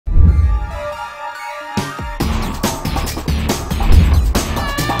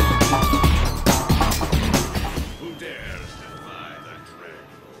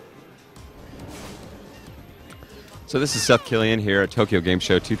So this is Seth Killian here at Tokyo Game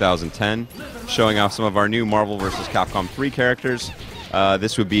Show 2010, showing off some of our new Marvel vs. Capcom 3 characters.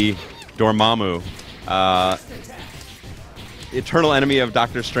 This would be Dormammu, eternal enemy of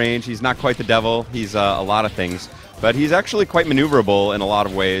Doctor Strange. He's not quite the devil, he's a lot of things, but he's actually quite maneuverable in a lot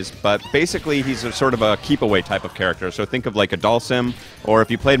of ways, but basically he's a sort of a keep-away type of character. So think of like a doll sim, or if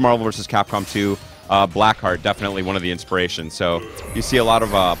you played Marvel vs. Capcom 2, Blackheart, definitely one of the inspirations. So you see a lot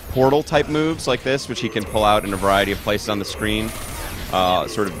of portal type moves like this, which he can pull out in a variety of places on the screen,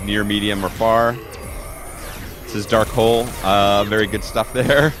 sort of near, medium, or far. This is Dark Hole, very good stuff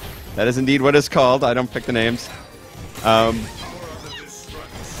there. That is indeed what it's called. I don't pick the names.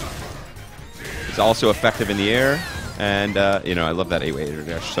 He's also effective in the air, and you know, I love that 8-way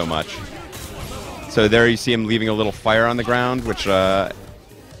dash so much. So there you see him leaving a little fire on the ground, which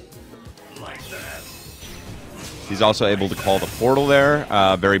he's also able to call the portal there,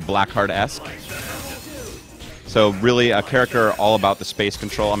 very Blackheart-esque. So really a character all about the space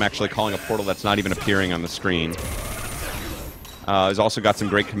control. I'm actually calling a portal that's not even appearing on the screen. He's also got some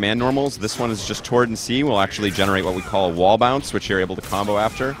great command normals. This one is just Toward and C will actually generate what we call a wall bounce, which you're able to combo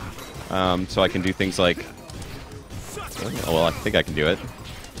after. So I can do things like, oh, well, I think I can do it.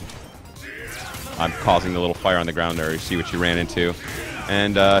 I'm causing the little fire on the ground there. You see what you ran into.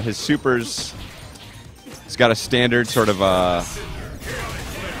 And his supers, he's got a standard sort of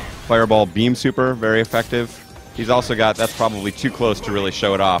fireball beam super, very effective. He's also got, that's probably too close to really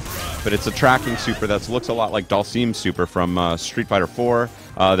show it off, but it's a tracking super that looks a lot like Dhalsim's super from Street Fighter 4,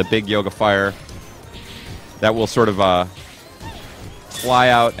 the big Yoga Fire, that will sort of fly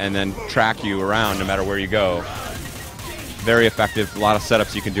out and then track you around no matter where you go. Very effective, a lot of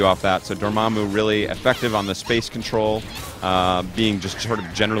setups you can do off that. So Dormammu really effective on the space control, being just sort of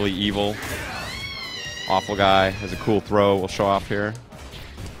generally evil. Awful guy, has a cool throw we'll show off here.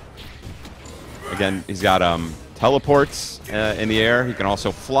 Again, he's got teleports in the air. He can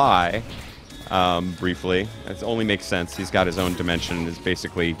also fly briefly. It only makes sense. He's got his own dimension and is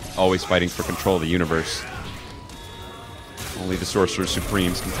basically always fighting for control of the universe. Only the Sorcerer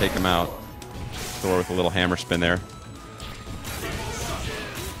Supremes can take him out. Thor with a little hammer spin there.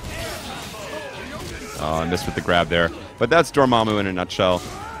 Oh, I missed with the grab there. But that's Dormammu in a nutshell.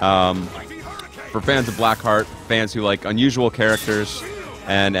 For fans of Blackheart, fans who like unusual characters,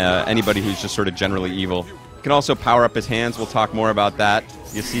 and anybody who's just sort of generally evil. You can also power up his hands. We'll talk more about that.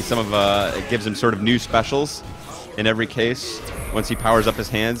 You see some of, it gives him sort of new specials in every case. Once he powers up his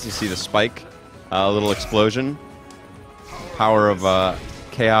hands, you see the spike, a little explosion. Power of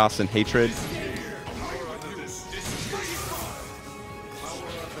chaos and hatred.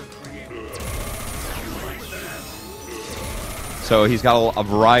 So he's got a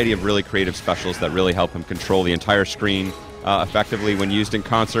variety of really creative specials that really help him control the entire screen effectively when used in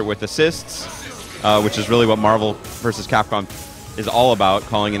concert with assists, which is really what Marvel vs. Capcom is all about,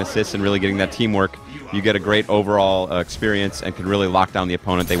 calling in assists and really getting that teamwork. You get a great overall experience and can really lock down the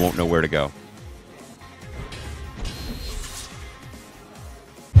opponent. They won't know where to go.